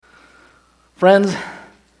Friends,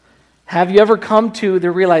 have you ever come to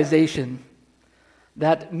the realization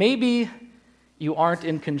that maybe you aren't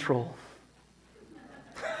in control?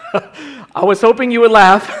 I was hoping you would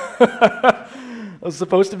laugh. It was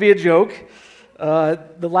supposed to be a joke.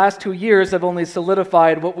 The last 2 years have only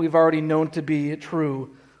solidified what we've already known to be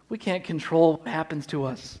true. We can't control what happens to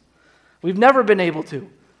us. We've never been able to.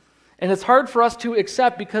 And it's hard for us to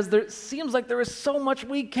accept because it seems like there is so much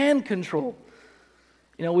we can control.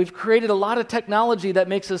 We've created a lot of technology that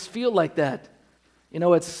makes us feel like that.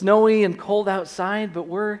 It's snowy and cold outside, but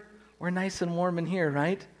we're nice and warm in here,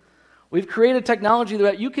 right? We've created technology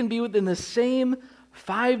that you can be within the same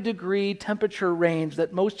 5-degree temperature range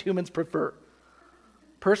that most humans prefer.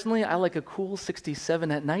 Personally, I like a cool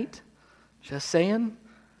 67 at night. Just saying.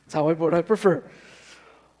 That's what I prefer.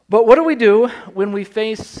 But what do we do when we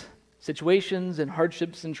face situations and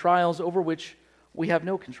hardships and trials over which we have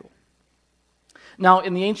no control? Now,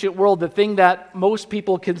 in the ancient world, the thing that most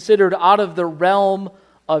people considered out of the realm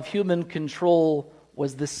of human control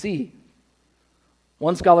was the sea.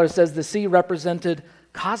 One scholar says the sea represented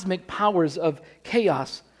cosmic powers of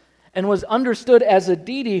chaos and was understood as a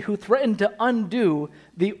deity who threatened to undo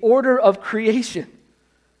the order of creation.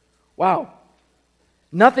 Wow.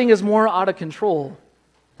 Nothing is more out of control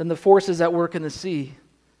than the forces at work in the sea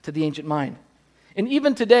to the ancient mind. And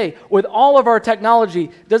even today, with all of our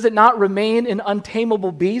technology, does it not remain an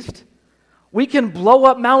untamable beast? We can blow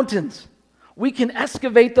up mountains. We can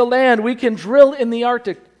excavate the land. We can drill in the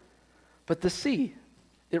Arctic. But the sea,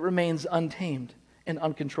 it remains untamed and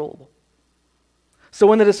uncontrollable. So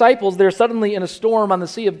when the disciples, they're suddenly in a storm on the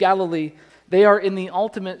Sea of Galilee, they are in the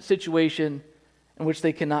ultimate situation in which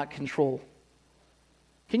they cannot control.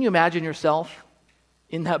 Can you imagine yourself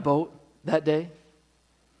in that boat that day?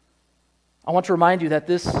 I want to remind you that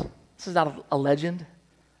this is not a legend.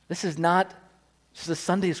 This is not just a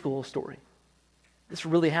Sunday school story. This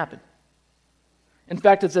really happened. In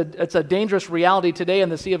fact, it's a dangerous reality today in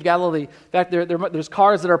the Sea of Galilee. In fact, there's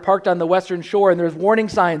cars that are parked on the western shore, and there's warning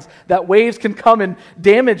signs that waves can come and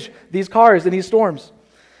damage these cars in these storms.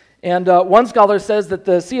 And one scholar says that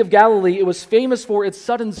the Sea of Galilee, it was famous for its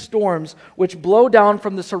sudden storms, which blow down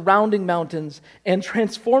from the surrounding mountains and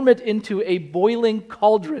transform it into a boiling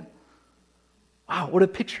cauldron. Wow, what a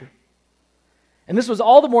picture. And this was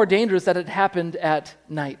all the more dangerous that it happened at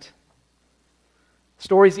night. The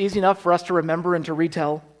story's easy enough for us to remember and to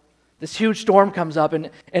retell. This huge storm comes up,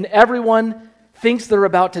 and everyone thinks they're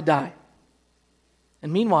about to die.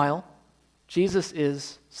 And meanwhile, Jesus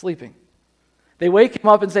is sleeping. They wake him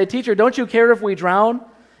up and say, "Teacher, don't you care if we drown?"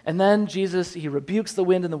 And then Jesus, he rebukes the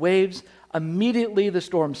wind and the waves. Immediately the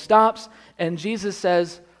storm stops, and Jesus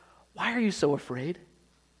says, "Why are you so afraid?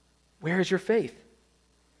 Where is your faith?"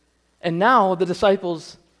 And now the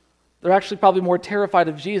disciples, they're actually probably more terrified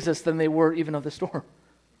of Jesus than they were even of the storm.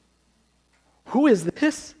 Who is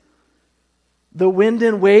this? The wind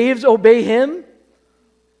and waves obey him?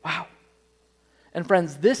 Wow. And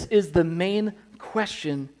friends, this is the main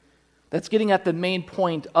question that's getting at the main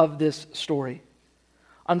point of this story.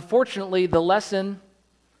 Unfortunately, the lesson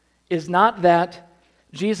is not that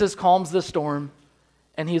Jesus calms the storm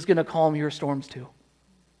and he's going to calm your storms too.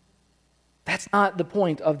 That's not the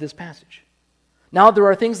point of this passage. Now, there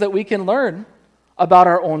are things that we can learn about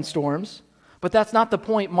our own storms, but that's not the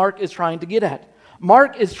point Mark is trying to get at.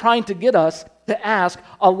 Mark is trying to get us to ask,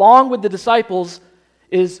 along with the disciples,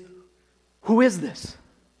 who is this?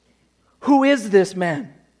 Who is this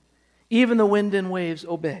man? Even the wind and waves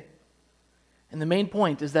obey. And the main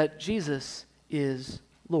point is that Jesus is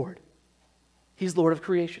Lord. He's Lord of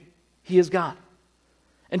creation. He is God.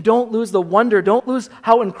 And don't lose the wonder, don't lose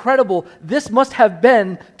how incredible this must have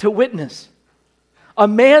been to witness. A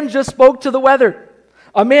man just spoke to the weather.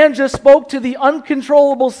 A man just spoke to the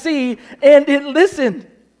uncontrollable sea, and it listened.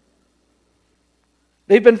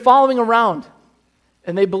 They've been following around,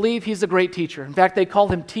 and they believe he's a great teacher. In fact, they call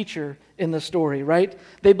him teacher in the story, right?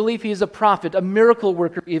 They believe he's a prophet, a miracle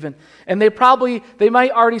worker even. And they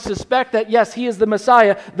might already suspect that, yes, he is the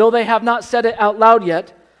Messiah, though they have not said it out loud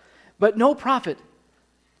yet. But no prophet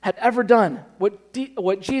had ever done what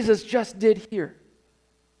Jesus just did here.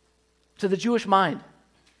 To the Jewish mind,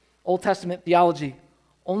 Old Testament theology,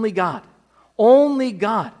 only God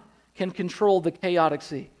can control the chaotic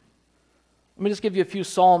sea. Let me just give you a few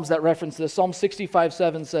Psalms that reference this. Psalm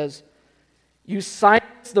 65:7 says, "You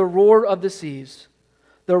silence the roar of the seas,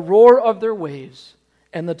 the roar of their waves,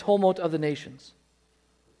 and the tumult of the nations."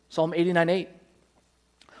 Psalm 89:8.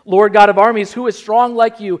 "Lord God of armies, who is strong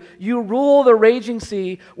like you? You rule the raging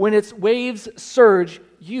sea. When its waves surge,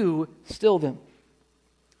 you still them."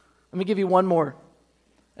 Let me give you one more.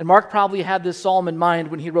 And Mark probably had this psalm in mind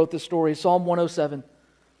when he wrote this story, Psalm 107.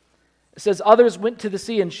 It says, "Others went to the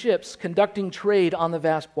sea in ships, conducting trade on the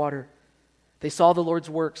vast water. They saw the Lord's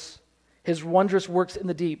works, his wondrous works in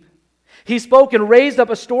the deep. He spoke and raised up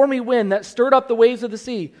a stormy wind that stirred up the waves of the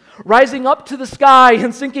sea, rising up to the sky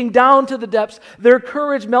and sinking down to the depths, their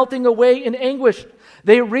courage melting away in anguish.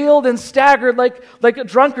 They reeled and staggered like a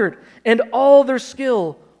drunkard, and all their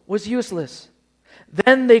skill was useless.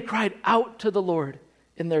 Then they cried out to the Lord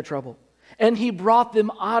in their trouble, and he brought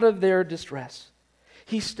them out of their distress.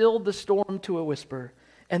 He stilled the storm to a whisper,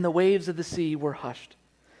 and the waves of the sea were hushed.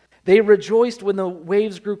 They rejoiced when the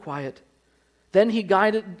waves grew quiet. Then he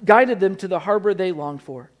guided them to the harbor they longed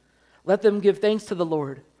for. Let them give thanks to the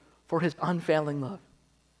Lord for his unfailing love."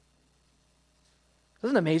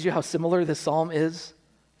 Doesn't it amaze you how similar this psalm is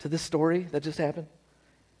to this story that just happened?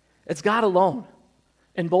 It's God alone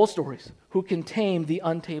in both stories who can tame the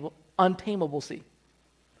untamable sea.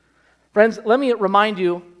 Friends, let me remind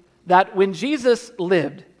you that when Jesus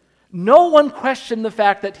lived, no one questioned the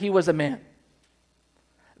fact that he was a man.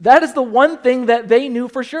 That is the one thing that they knew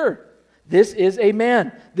for sure. This is a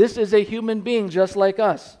man. This is a human being just like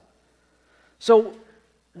us. So,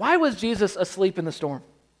 why was Jesus asleep in the storm?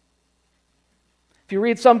 If you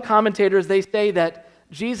read some commentators, they say that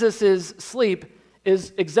Jesus' sleep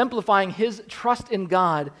is exemplifying his trust in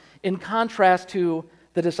God in contrast to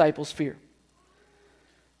the disciples' fear.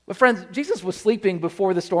 But friends, Jesus was sleeping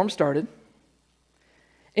before the storm started.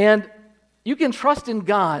 And you can trust in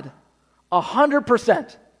God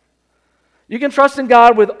 100%. You can trust in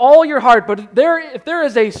God with all your heart, but if there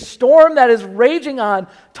is a storm that is raging on,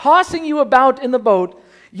 tossing you about in the boat,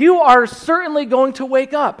 you are certainly going to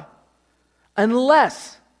wake up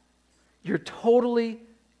unless you're totally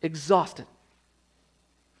exhausted.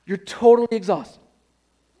 You're totally exhausted.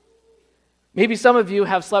 Maybe some of you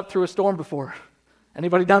have slept through a storm before.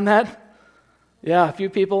 Anybody done that? Yeah, a few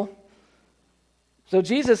people. So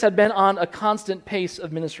Jesus had been on a constant pace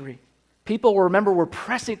of ministry. People, remember,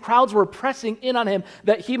 crowds were pressing in on him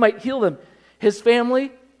that he might heal them. His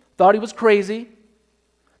family thought he was crazy.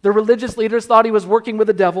 The religious leaders thought he was working with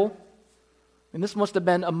the devil. And this must have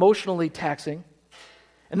been emotionally taxing.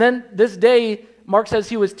 And then this day, Mark says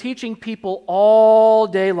he was teaching people all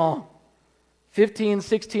day long. 15,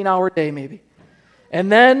 16-hour day maybe. And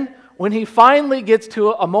then when he finally gets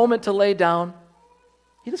to a moment to lay down,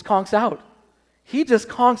 he just conks out. He just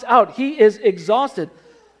conks out. He is exhausted.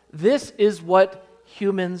 This is what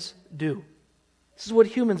humans do. This is what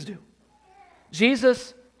humans do.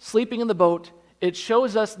 Jesus sleeping in the boat, it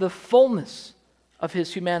shows us the fullness of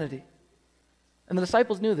his humanity. And the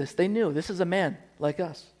disciples knew this. They knew this is a man like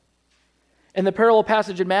us. In the parallel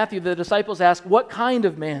passage in Matthew, the disciples ask, "What kind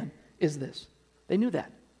of man is this?" They knew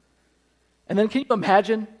that. And then can you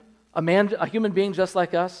imagine a human being just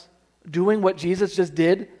like us, doing what Jesus just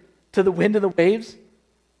did to the wind and the waves?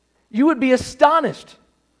 You would be astonished.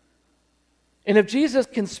 And if Jesus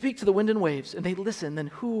can speak to the wind and waves and they listen, then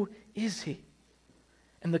who is he?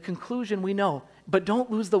 And the conclusion we know, but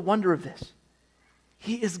don't lose the wonder of this.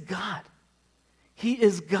 He is God. He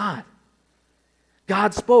is God.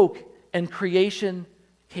 God spoke and creation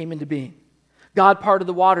came into being. God parted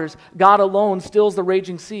the waters. God alone stills the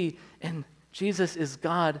raging sea. And Jesus is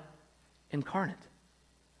God incarnate.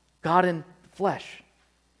 God in flesh.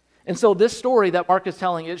 And so this story that Mark is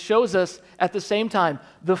telling, it shows us at the same time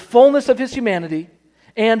the fullness of his humanity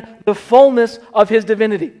and the fullness of his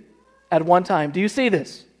divinity at one time. Do you see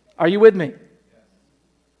this? Are you with me? Yes.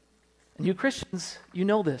 And you Christians, you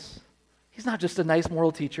know this. He's not just a nice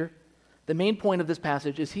moral teacher. The main point of this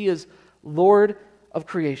passage is he is Lord of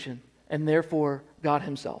creation and therefore God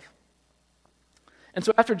himself. And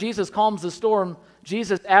so after Jesus calms the storm,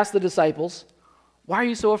 Jesus asks the disciples, "Why are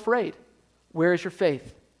you so afraid? Where is your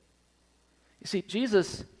faith?" You see,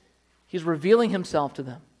 Jesus, he's revealing himself to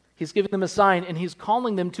them. He's giving them a sign, and he's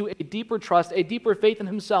calling them to a deeper trust, a deeper faith in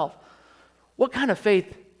himself. What kind of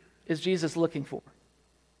faith is Jesus looking for?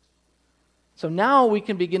 So now we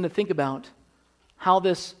can begin to think about how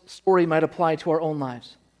this story might apply to our own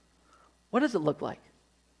lives. What does it look like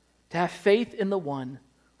to have faith in the one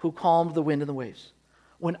who calmed the wind and the waves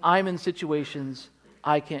when I'm in situations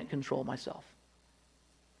I can't control myself?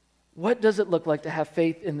 What does it look like to have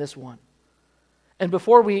faith in this one? And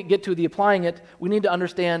before we get to the applying it, we need to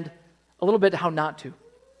understand a little bit how not to.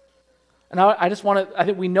 And I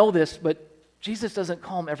think we know this, but Jesus doesn't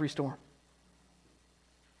calm every storm.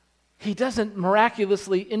 He doesn't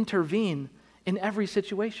miraculously intervene in every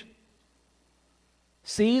situation.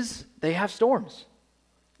 Seas, they have storms.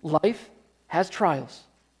 Life has trials.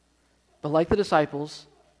 But like the disciples,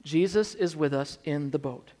 Jesus is with us in the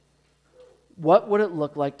boat. What would it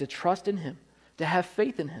look like to trust in Him, to have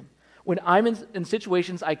faith in Him, when I'm in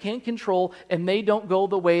situations I can't control and they don't go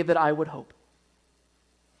the way that I would hope?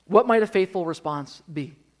 What might a faithful response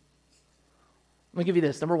be? Let me give you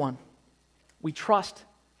this. Number one, we trust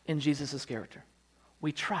in Jesus' character.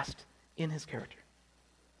 We trust in His character.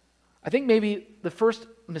 I think maybe the first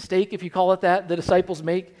mistake, if you call it that, the disciples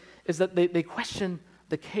make is that they question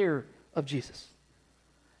the care of Jesus.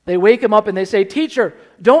 They wake Him up and they say, "Teacher,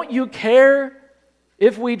 don't you care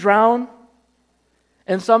if we drown?"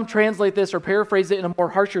 And some translate this or paraphrase it in a more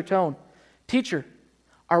harsher tone. "Teacher,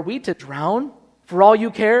 are we to drown for all you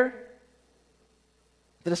care?"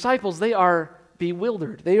 The disciples, they are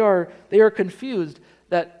bewildered. They are confused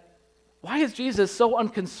that why is Jesus so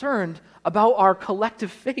unconcerned about our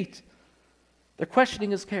collective fate? They're questioning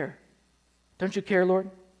His care. Don't you care, Lord?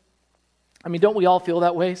 I mean, don't we all feel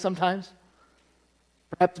that way sometimes?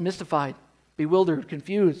 Perhaps mystified, bewildered,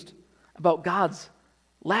 confused about God's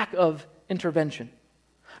lack of intervention.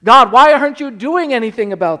 God, why aren't you doing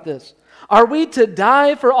anything about this? Are we to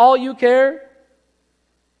die for all you care?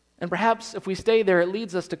 And perhaps if we stay there, it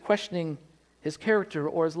leads us to questioning His character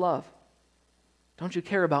or His love. Don't you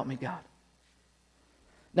care about me, God?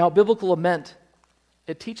 Now, biblical lament,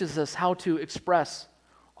 it teaches us how to express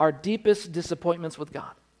our deepest disappointments with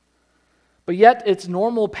God. But yet, its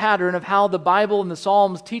normal pattern of how the Bible and the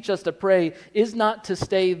Psalms teach us to pray is not to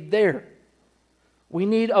stay there. We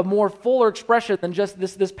need a more fuller expression than just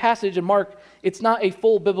this passage in Mark. It's not a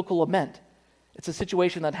full biblical lament. It's a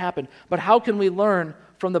situation that happened. But how can we learn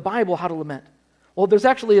from the Bible how to lament? Well, there's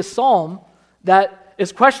actually a psalm that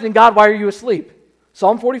is questioning God, why are you asleep?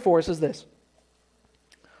 Psalm 44 says this: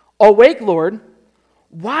 "Awake, Lord,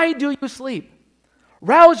 why do you sleep?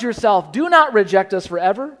 Rouse yourself, do not reject us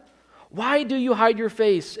forever. Why do you hide your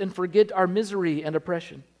face and forget our misery and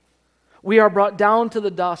oppression? We are brought down to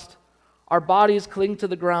the dust. Our bodies cling to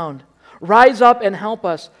the ground. Rise up and help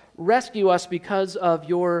us. Rescue us because of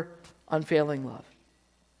your unfailing love."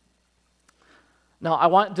 Now, I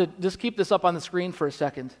want to just keep this up on the screen for a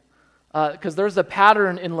second, because there's a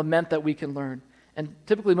pattern in lament that we can learn. And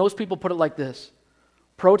typically most people put it like this: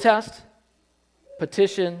 protest,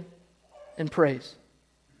 petition, and praise.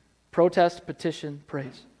 Protest, petition,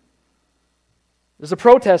 praise. There's a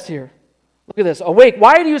protest here. Look at this. "Awake,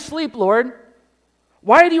 why do you sleep, Lord?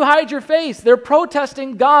 Why do you hide your face?" They're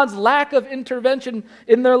protesting God's lack of intervention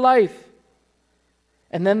in their life.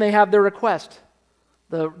 And then they have their request.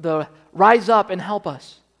 The rise up and help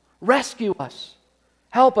us. Rescue us.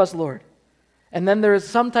 Help us, Lord. And then there is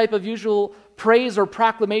some type of usual praise or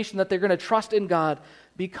proclamation that they're going to trust in God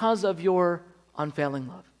because of your unfailing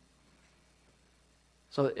love.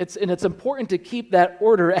 So it's important to keep that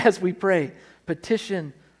order as we pray.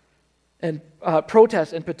 Petition and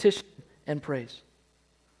protest and petition and praise.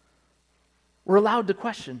 We're allowed to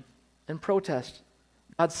question and protest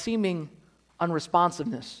God's seeming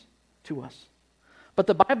unresponsiveness to us. But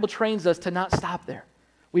the Bible trains us to not stop there.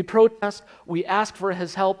 We protest, we ask for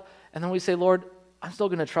His help, and then we say, "Lord, I'm still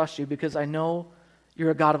going to trust you because I know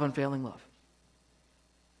you're a God of unfailing love."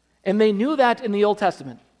 And they knew that in the Old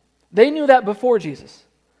Testament. They knew that before Jesus.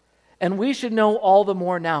 And we should know all the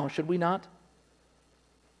more now, should we not?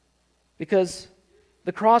 Because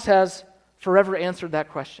the cross has forever answered that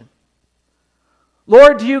question.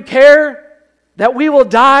 "Lord, do you care that we will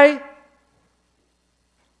die?"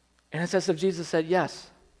 And it's as if Jesus said,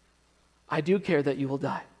 "Yes, I do care that you will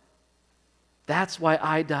die. That's why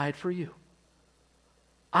I died for you.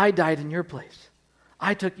 I died in your place.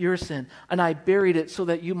 I took your sin and I buried it so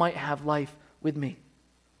that you might have life with me."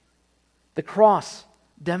 The cross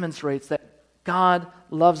demonstrates that God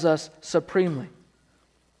loves us supremely.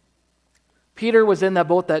 Peter was in that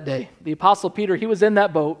boat that day. The Apostle Peter, he was in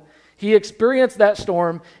that boat. He experienced that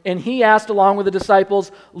storm, and he asked along with the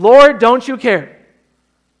disciples, "Lord, don't you care?"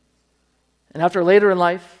 And after later in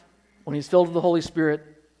life, when he's filled with the Holy Spirit,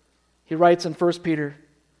 he writes in 1 Peter,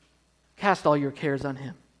 "Cast all your cares on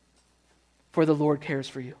Him, for the Lord cares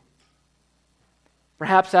for you."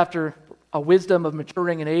 Perhaps after a wisdom of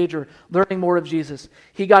maturing in age or learning more of Jesus,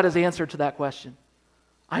 he got his answer to that question.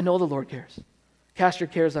 I know the Lord cares. Cast your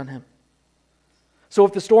cares on Him. So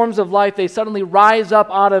if the storms of life, they suddenly rise up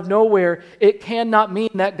out of nowhere, it cannot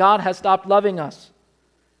mean that God has stopped loving us.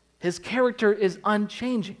 His character is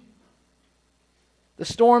unchanging. The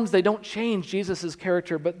storms, they don't change Jesus'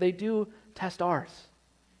 character, but they do test ours.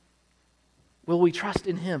 Will we trust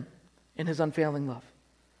in Him, in His unfailing love?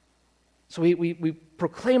 So we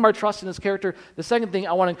proclaim our trust in His character. The second thing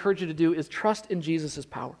I want to encourage you to do is trust in Jesus'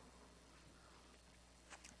 power.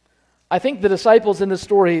 I think the disciples in this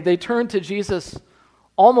story, they turn to Jesus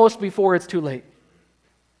almost before it's too late.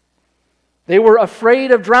 They were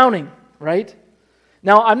afraid of drowning, right?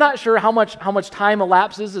 Now, I'm not sure how much time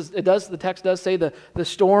elapses. The text does say the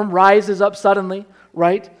storm rises up suddenly,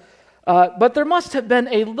 right? But there must have been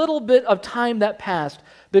a little bit of time that passed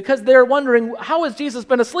because they're wondering, how has Jesus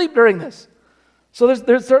been asleep during this? So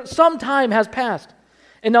there's some time has passed.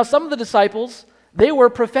 And now some of the disciples, they were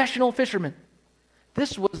professional fishermen.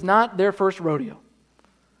 This was not their first rodeo.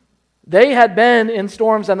 They had been in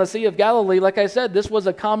storms on the Sea of Galilee. Like I said, this was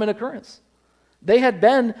a common occurrence. They had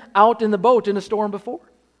been out in the boat in a storm before.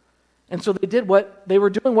 And so they were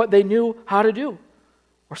doing what they knew how to do,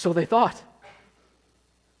 or so they thought.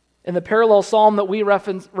 In the parallel psalm that we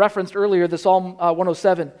referenced earlier, the Psalm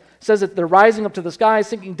 107, says that they're rising up to the sky,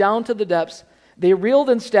 sinking down to the depths. They reeled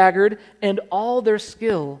and staggered, and all their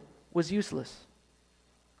skill was useless.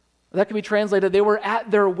 That can be translated, they were at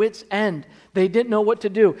their wits' end. They didn't know what to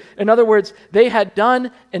do. In other words, they had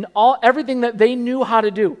done everything that they knew how to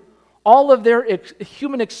do. All of their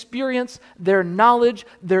human experience, their knowledge,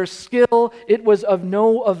 their skill, it was of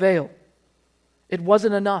no avail. It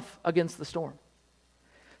wasn't enough against the storm.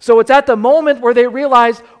 So it's at the moment where they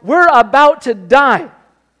realize we're about to die,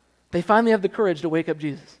 they finally have the courage to wake up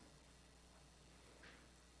Jesus.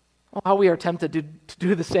 Oh, how we are tempted to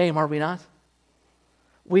do the same, are we not?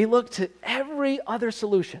 We look to every other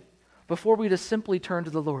solution before we just simply turn to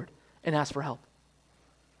the Lord and ask for help.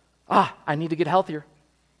 I need to get healthier.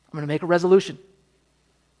 I'm going to make a resolution.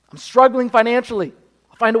 I'm struggling financially.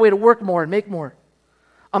 I'll find a way to work more and make more.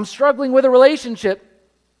 I'm struggling with a relationship.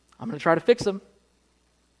 I'm going to try to fix them.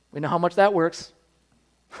 We know how much that works.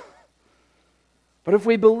 But if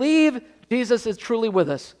we believe Jesus is truly with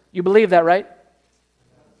us, you believe that, right?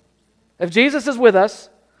 If Jesus is with us,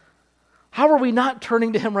 how are we not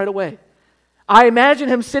turning to him right away? I imagine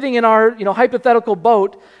him sitting in our hypothetical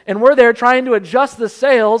boat, and we're there trying to adjust the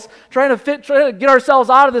sails, trying to get ourselves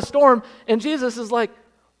out of the storm, and Jesus is like,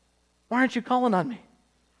 why aren't you calling on me?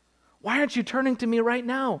 Why aren't you turning to me right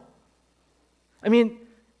now? I mean,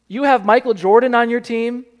 you have Michael Jordan on your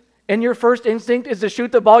team, and your first instinct is to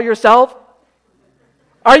shoot the ball yourself?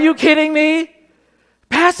 Are you kidding me?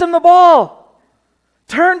 Pass him the ball.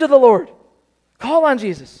 Turn to the Lord. Call on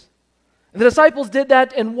Jesus. The disciples did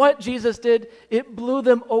that, and what Jesus did, it blew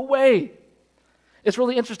them away. It's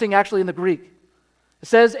really interesting, actually, in the Greek. It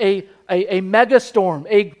says a mega storm,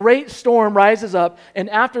 a great storm rises up, and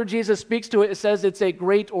after Jesus speaks to it, it says it's a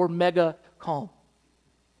great or mega calm.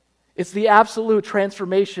 It's the absolute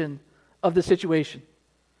transformation of the situation,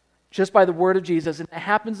 just by the word of Jesus, and it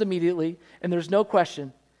happens immediately, and there's no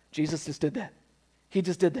question, Jesus just did that. He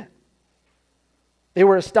just did that. They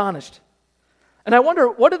were astonished. And I wonder,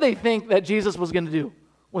 what did they think that Jesus was going to do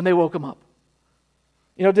when they woke him up?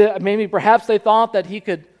 Maybe perhaps they thought that he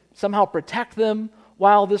could somehow protect them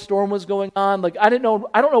while this storm was going on. I don't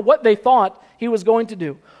know what they thought he was going to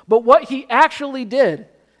do. But what he actually did,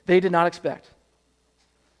 they did not expect.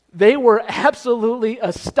 They were absolutely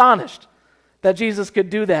astonished that Jesus could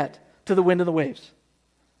do that to the wind and the waves.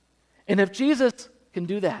 And if Jesus can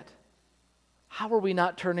do that, how are we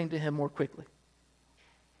not turning to him more quickly?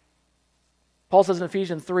 Paul says in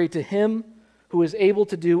Ephesians 3, to him who is able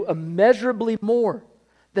to do immeasurably more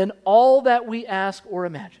than all that we ask or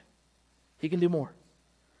imagine. He can do more.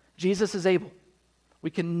 Jesus is able. We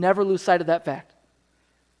can never lose sight of that fact.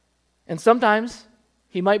 And sometimes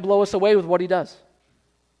he might blow us away with what he does.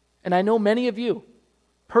 And I know many of you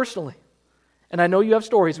personally, and I know you have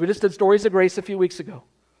stories. We just did Stories of Grace a few weeks ago.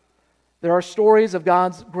 There are stories of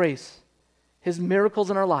God's grace, his miracles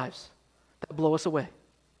in our lives that blow us away.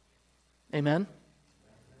 Amen?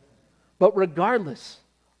 But regardless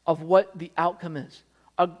of what the outcome is,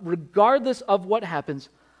 regardless of what happens,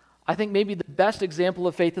 I think maybe the best example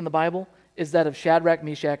of faith in the Bible is that of Shadrach,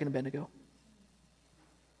 Meshach, and Abednego.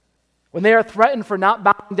 When they are threatened for not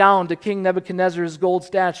bowing down to King Nebuchadnezzar's gold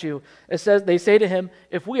statue, they say to him,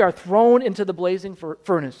 if we are thrown into the blazing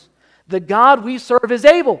furnace, the God we serve is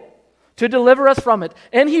able to deliver us from it,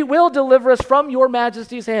 and he will deliver us from your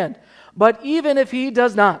majesty's hand. But even if he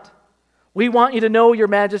does not, we want you to know, your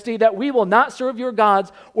majesty, that we will not serve your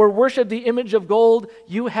gods or worship the image of gold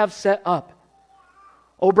you have set up.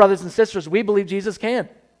 Oh, brothers and sisters, we believe Jesus can.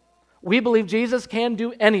 We believe Jesus can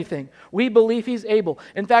do anything. We believe he's able.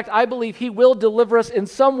 In fact, I believe he will deliver us in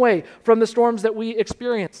some way from the storms that we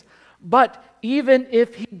experience. But even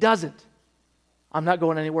if he doesn't, I'm not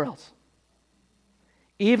going anywhere else.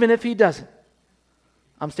 Even if he doesn't,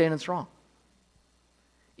 I'm standing strong.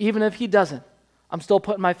 Even if he doesn't, I'm still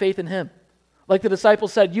putting my faith in him. Like the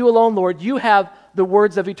disciples said, you alone, Lord, you have the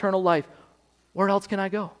words of eternal life. Where else can I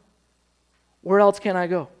go? Where else can I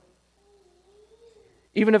go?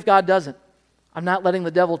 Even if God doesn't, I'm not letting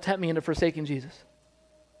the devil tempt me into forsaking Jesus.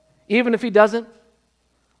 Even if he doesn't,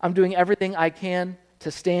 I'm doing everything I can to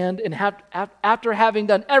stand, and after having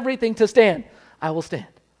done everything to stand, I will stand,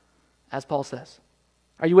 as Paul says.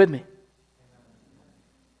 Are you with me?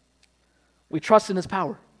 We trust in his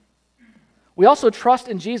power. We also trust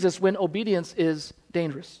in Jesus when obedience is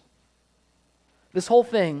dangerous. This whole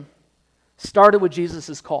thing started with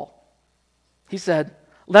Jesus' call. He said,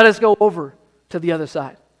 let us go over to the other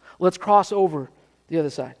side. Let's cross over the other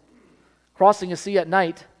side. Crossing a sea at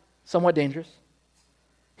night, somewhat dangerous.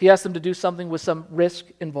 He asked them to do something with some risk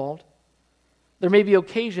involved. There may be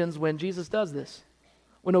occasions when Jesus does this,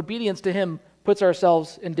 when obedience to him puts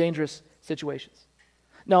ourselves in dangerous situations.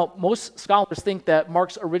 Now, most scholars think that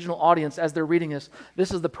Mark's original audience, as they're reading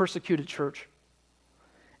this is the persecuted church.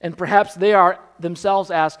 And perhaps they are themselves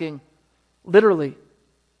asking, literally,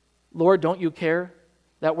 Lord, don't you care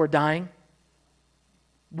that we're dying?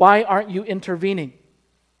 Why aren't you intervening?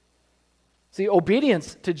 See,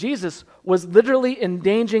 obedience to Jesus was literally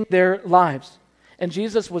endangering their lives. And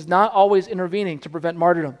Jesus was not always intervening to prevent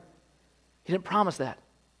martyrdom. He didn't promise that.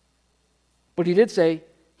 But he did say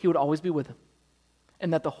he would always be with them,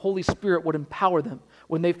 and that the Holy Spirit would empower them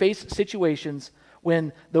when they face situations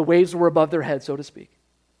when the waves were above their head, so to speak.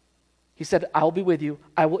 He said, I'll be with you,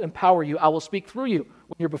 I will empower you, I will speak through you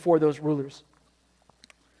when you're before those rulers.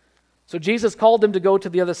 So Jesus called them to go to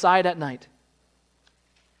the other side at night.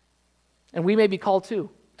 And we may be called too,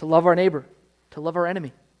 to love our neighbor, to love our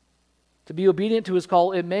enemy. To be obedient to his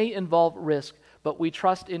call, it may involve risk, but we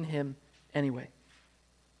trust in him anyway.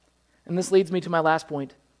 And this leads me to my last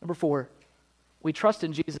point, number 4. We trust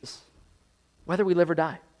in Jesus, whether we live or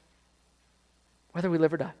die. Whether we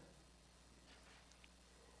live or die.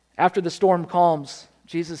 After the storm calms,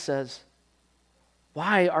 Jesus says,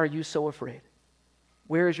 why are you so afraid?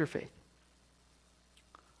 Where is your faith?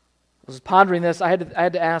 I was pondering this. I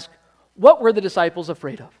had to ask, what were the disciples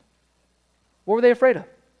afraid of? What were they afraid of?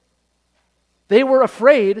 They were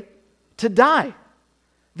afraid to die.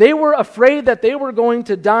 They were afraid that they were going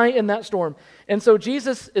to die in that storm. And so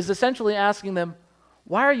Jesus is essentially asking them,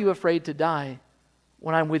 why are you afraid to die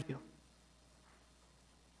when I'm with you?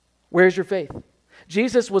 Where's your faith?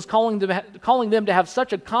 Jesus was calling them to have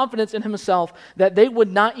such a confidence in himself that they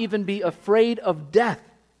would not even be afraid of death.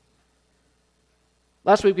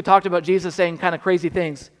 Last week we talked about Jesus saying kind of crazy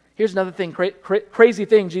things. Here's another thing, crazy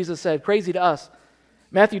thing Jesus said, crazy to us.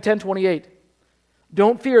 Matthew 10:28.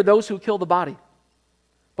 Don't fear those who kill the body,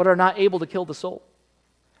 but are not able to kill the soul.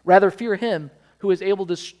 Rather fear him who is able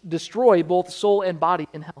to destroy both soul and body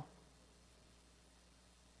in hell.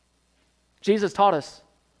 Jesus taught us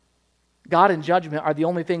God and judgment are the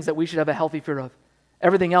only things that we should have a healthy fear of.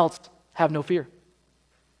 Everything else, have no fear.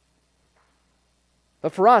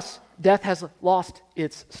 But for us, death has lost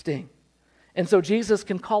its sting. And so Jesus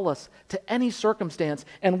can call us to any circumstance,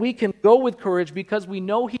 and we can go with courage because we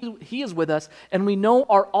know He is with us, and we know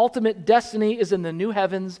our ultimate destiny is in the new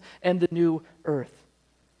heavens and the new earth.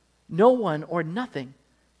 No one or nothing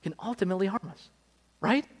can ultimately harm us,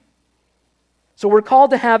 right? So we're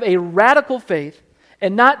called to have a radical faith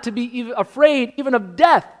and not to be afraid even of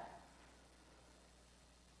death.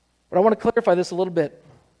 But I want to clarify this a little bit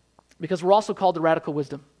because we're also called to radical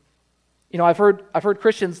wisdom. You know, I've heard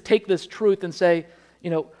Christians take this truth and say,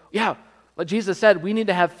 yeah, like Jesus said, we need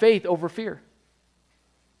to have faith over fear.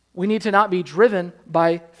 We need to not be driven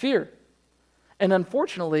by fear. And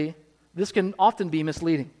unfortunately, this can often be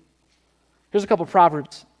misleading. Here's a couple of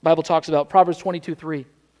Proverbs the Bible talks about. Proverbs 22:3.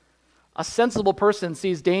 A sensible person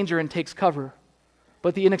sees danger and takes cover,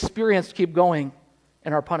 but the inexperienced keep going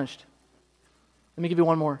and are punished. Let me give you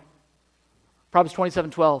one more. Proverbs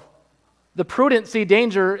 27:12. The prudent see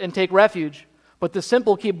danger and take refuge, but the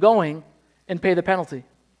simple keep going and pay the penalty.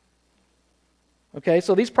 Okay,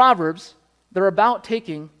 so these Proverbs, they're about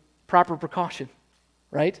taking proper precaution,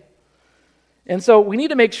 right? And so we need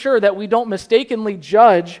to make sure that we don't mistakenly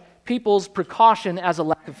judge people's precaution as a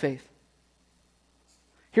lack of faith.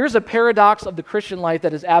 Here's a paradox of the Christian life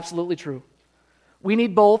that is absolutely true. We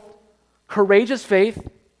need both courageous faith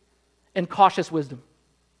and cautious wisdom.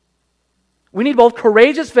 We need both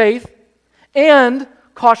courageous faith and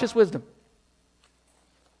cautious wisdom.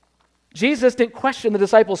 Jesus didn't question the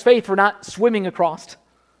disciples' faith for not swimming across.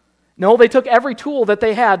 No, they took every tool that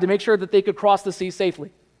they had to make sure that they could cross the sea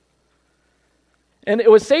safely. And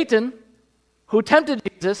it was Satan who tempted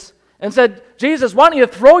Jesus and said, Jesus, why don't you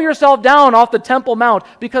throw yourself down off the Temple Mount?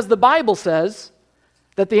 Because the Bible says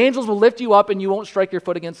that the angels will lift you up and you won't strike your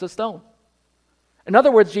foot against a stone. In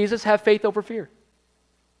other words, Jesus, have faith over fear.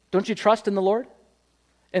 Don't you trust in the Lord?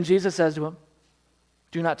 And Jesus says to him,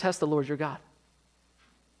 do not test the Lord your God.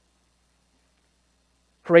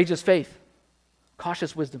 courageous faith,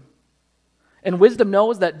 cautious wisdom. And wisdom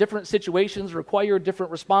knows that different situations require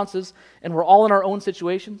different responses, and we're all in our own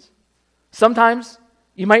situations. Sometimes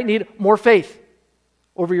you might need more faith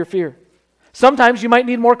over your fear. Sometimes you might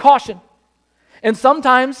need more caution. And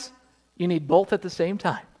sometimes you need both at the same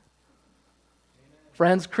time.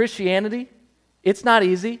 Friends, Christianity, it's not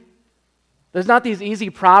easy. There's not these easy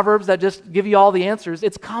proverbs that just give you all the answers.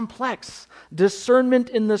 It's complex. Discernment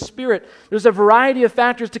in the Spirit. There's a variety of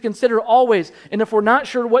factors to consider always. And if we're not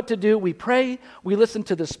sure what to do, we pray, we listen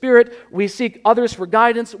to the Spirit, we seek others for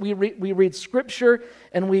guidance, we read Scripture,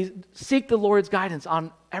 and we seek the Lord's guidance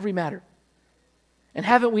on every matter. And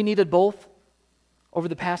haven't we needed both over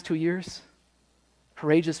the past 2 years?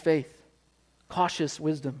 Courageous faith, cautious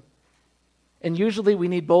wisdom. And usually we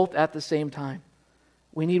need both at the same time.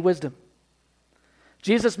 We need wisdom.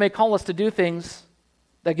 Jesus may call us to do things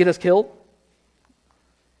that get us killed.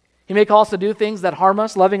 He may call us to do things that harm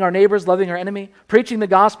us, loving our neighbors, loving our enemy, preaching the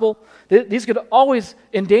gospel. These could always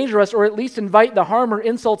endanger us or at least invite the harm or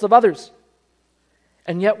insults of others.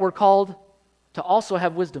 And yet we're called to also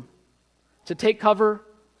have wisdom, to take cover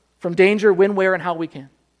from danger when, where, and how we can.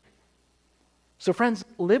 So friends,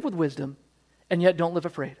 live with wisdom and yet don't live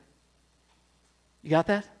afraid. You got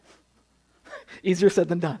that? Easier said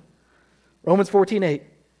than done. Romans 14:8.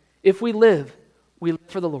 If we live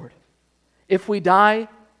for the Lord. If we die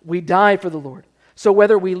for the Lord. So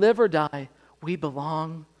whether we live or die, we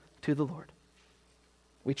belong to the Lord.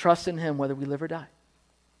 We trust in Him whether we live or die.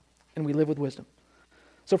 And we live with wisdom.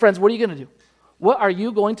 So friends, what are you going to do? What are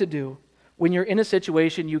you going to do when you're in a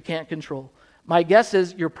situation you can't control? My guess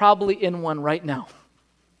is you're probably in one right now.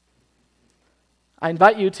 I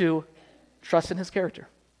invite you to trust in His character.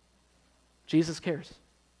 Jesus cares.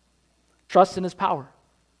 Trust in His power.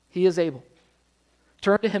 He is able.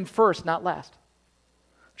 Turn to Him first, not last.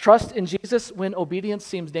 Trust in Jesus when obedience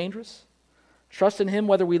seems dangerous. Trust in Him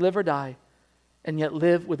whether we live or die, and yet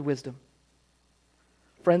live with wisdom.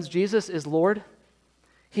 Friends, Jesus is Lord.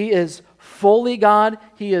 He is fully God.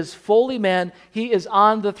 He is fully man. He is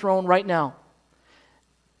on the throne right now.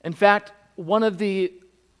 In fact, one of the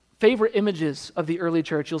favorite images of the early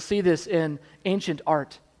church, you'll see this in ancient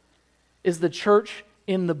art, is the church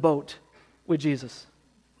in the boat with Jesus.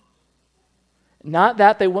 Not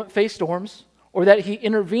that they wouldn't face storms or that He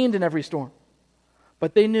intervened in every storm,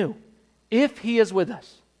 but they knew if He is with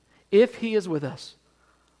us,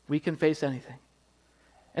 we can face anything.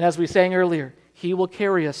 And as we sang earlier, He will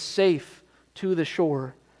carry us safe to the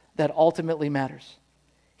shore that ultimately matters.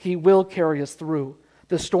 He will carry us through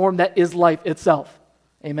the storm that is life itself.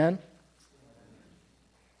 Amen?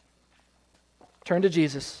 Turn to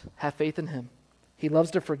Jesus. Have faith in Him. He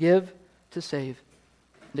loves to forgive, to save,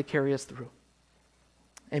 and to carry us through.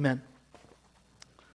 Amen.